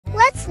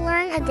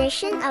learn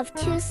addition of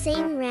two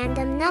same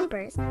random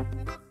numbers.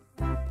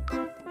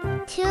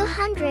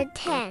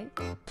 210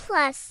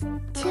 plus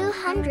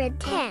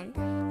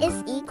 210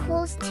 is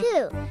equals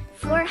to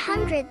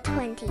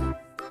 420.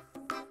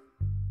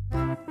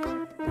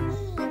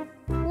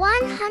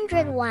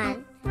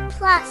 101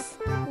 plus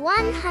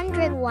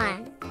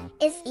 101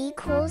 is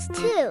equals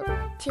to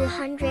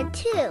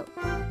 202.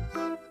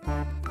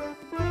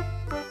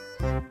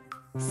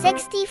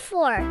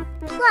 64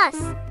 plus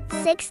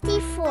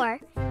 64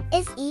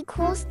 is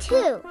equals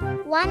to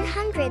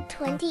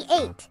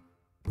 128.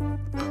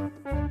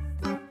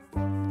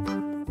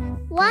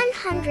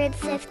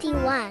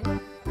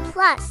 151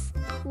 plus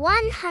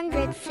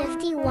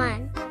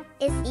 151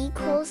 is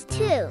equals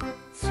to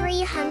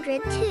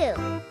 302.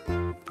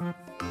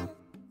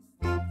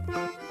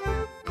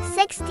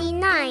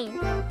 69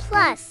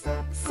 plus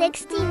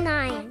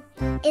 69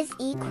 is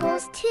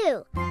equals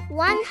to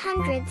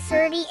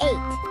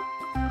 138.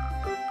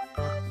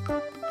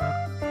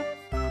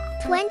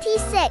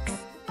 26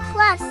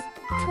 plus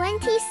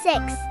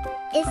 26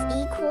 is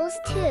equals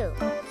to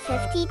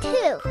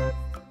 52.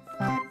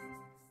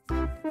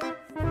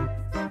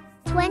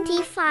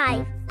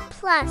 25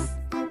 plus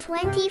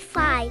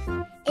 25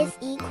 is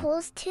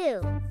equals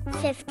to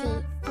 50.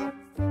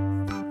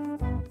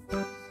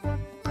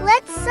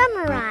 Let's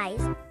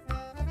summarize.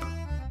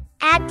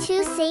 Add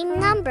two same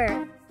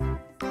number.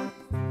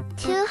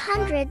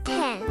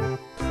 210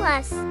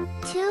 plus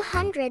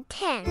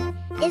 210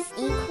 is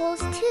equals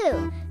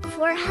to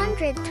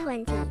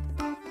 420.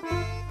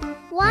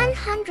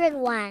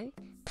 101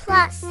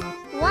 plus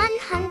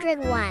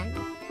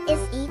 101 is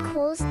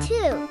equals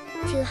to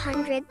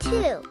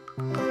 202.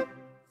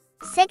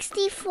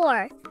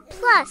 64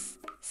 plus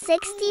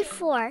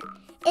 64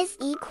 is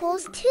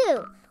equals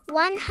to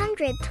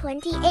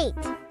 128.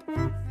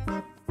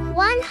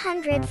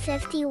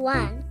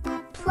 151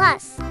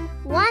 plus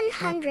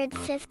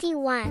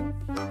 151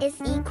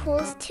 is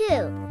equals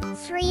to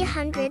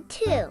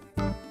 302.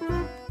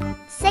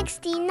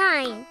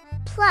 69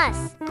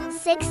 plus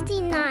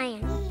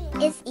 69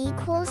 is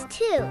equals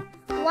to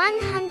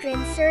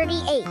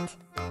 138.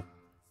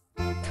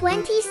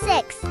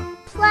 26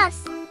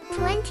 plus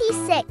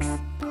 26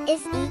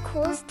 is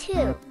equals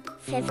to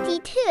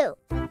 52.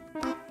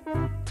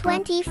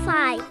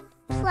 25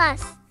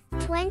 plus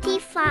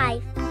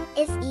 25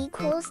 is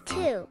equals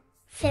to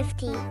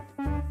 50.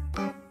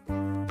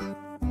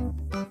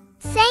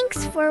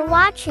 Thanks for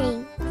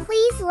watching.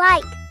 Please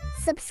like,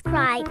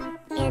 subscribe,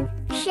 and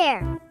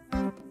share.